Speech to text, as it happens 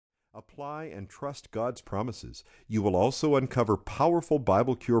Apply and trust God's promises. You will also uncover powerful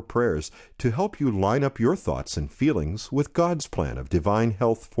Bible Cure prayers to help you line up your thoughts and feelings with God's plan of divine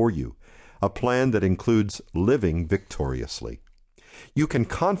health for you, a plan that includes living victoriously. You can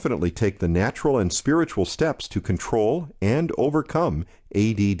confidently take the natural and spiritual steps to control and overcome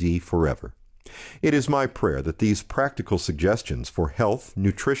ADD forever. It is my prayer that these practical suggestions for health,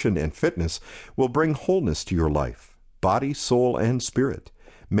 nutrition, and fitness will bring wholeness to your life, body, soul, and spirit.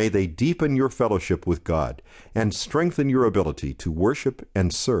 May they deepen your fellowship with God and strengthen your ability to worship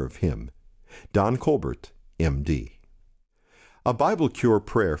and serve Him. Don Colbert, M.D. A Bible Cure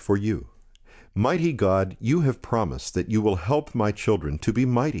prayer for you. Mighty God, you have promised that you will help my children to be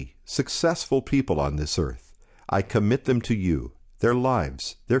mighty, successful people on this earth. I commit them to you, their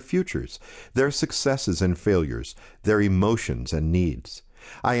lives, their futures, their successes and failures, their emotions and needs.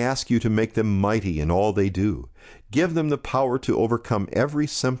 I ask you to make them mighty in all they do. Give them the power to overcome every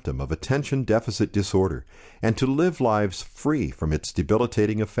symptom of attention deficit disorder and to live lives free from its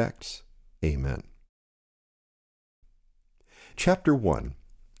debilitating effects. Amen. Chapter 1.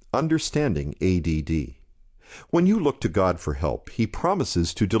 Understanding ADD. When you look to God for help, He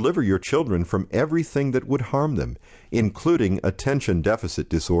promises to deliver your children from everything that would harm them, including attention deficit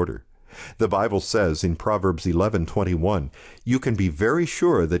disorder. The Bible says in Proverbs 11:21, you can be very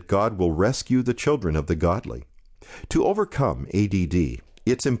sure that God will rescue the children of the godly. To overcome ADD,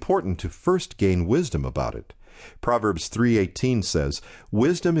 it's important to first gain wisdom about it. Proverbs 3:18 says,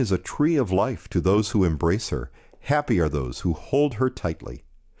 wisdom is a tree of life to those who embrace her. Happy are those who hold her tightly.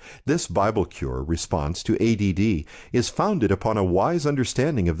 This Bible Cure response to ADD is founded upon a wise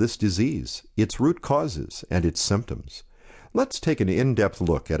understanding of this disease, its root causes, and its symptoms. Let's take an in-depth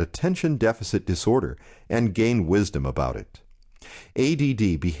look at attention deficit disorder and gain wisdom about it.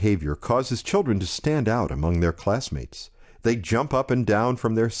 ADD behavior causes children to stand out among their classmates. They jump up and down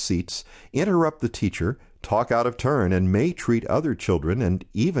from their seats, interrupt the teacher, talk out of turn, and may treat other children and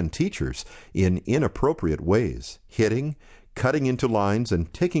even teachers in inappropriate ways, hitting, cutting into lines,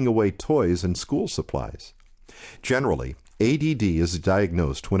 and taking away toys and school supplies. Generally, ADD is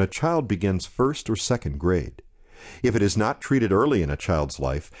diagnosed when a child begins first or second grade. If it is not treated early in a child's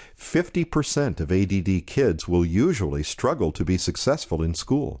life, 50% of ADD kids will usually struggle to be successful in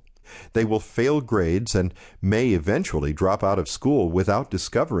school. They will fail grades and may eventually drop out of school without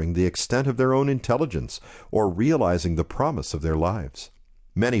discovering the extent of their own intelligence or realizing the promise of their lives.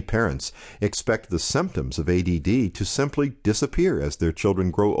 Many parents expect the symptoms of ADD to simply disappear as their children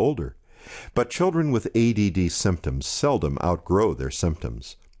grow older. But children with ADD symptoms seldom outgrow their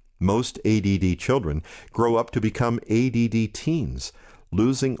symptoms. Most ADD children grow up to become ADD teens,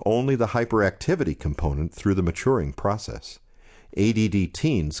 losing only the hyperactivity component through the maturing process. ADD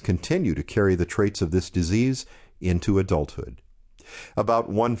teens continue to carry the traits of this disease into adulthood. About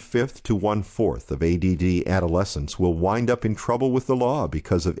 1/5 to 1/4 of ADD adolescents will wind up in trouble with the law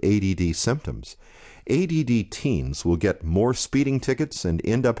because of ADD symptoms. ADD teens will get more speeding tickets and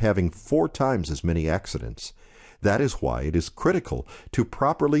end up having 4 times as many accidents. That is why it is critical to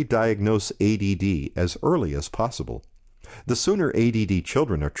properly diagnose ADD as early as possible. The sooner ADD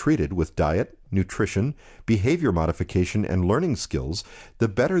children are treated with diet, nutrition, behavior modification, and learning skills, the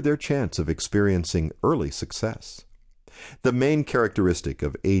better their chance of experiencing early success. The main characteristic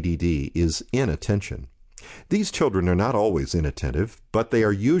of ADD is inattention. These children are not always inattentive, but they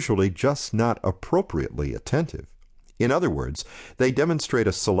are usually just not appropriately attentive. In other words, they demonstrate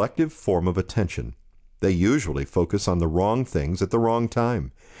a selective form of attention. They usually focus on the wrong things at the wrong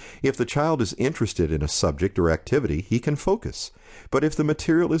time. If the child is interested in a subject or activity, he can focus. But if the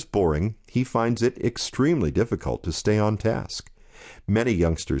material is boring, he finds it extremely difficult to stay on task. Many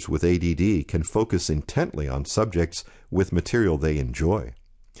youngsters with ADD can focus intently on subjects with material they enjoy.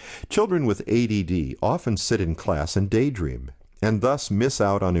 Children with ADD often sit in class and daydream, and thus miss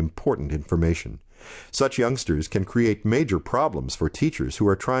out on important information. Such youngsters can create major problems for teachers who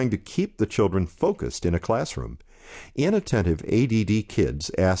are trying to keep the children focused in a classroom. Inattentive ADD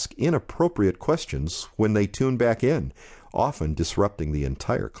kids ask inappropriate questions when they tune back in, often disrupting the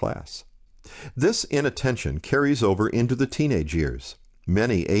entire class. This inattention carries over into the teenage years.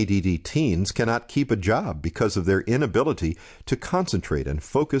 Many ADD teens cannot keep a job because of their inability to concentrate and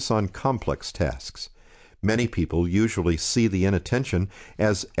focus on complex tasks. Many people usually see the inattention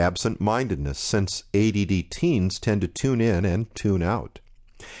as absent-mindedness, since ADD teens tend to tune in and tune out.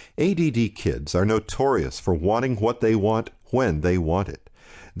 ADD kids are notorious for wanting what they want when they want it.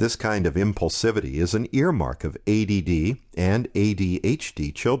 This kind of impulsivity is an earmark of ADD and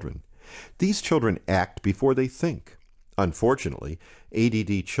ADHD children. These children act before they think. Unfortunately,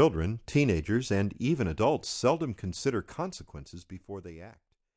 ADD children, teenagers, and even adults seldom consider consequences before they act.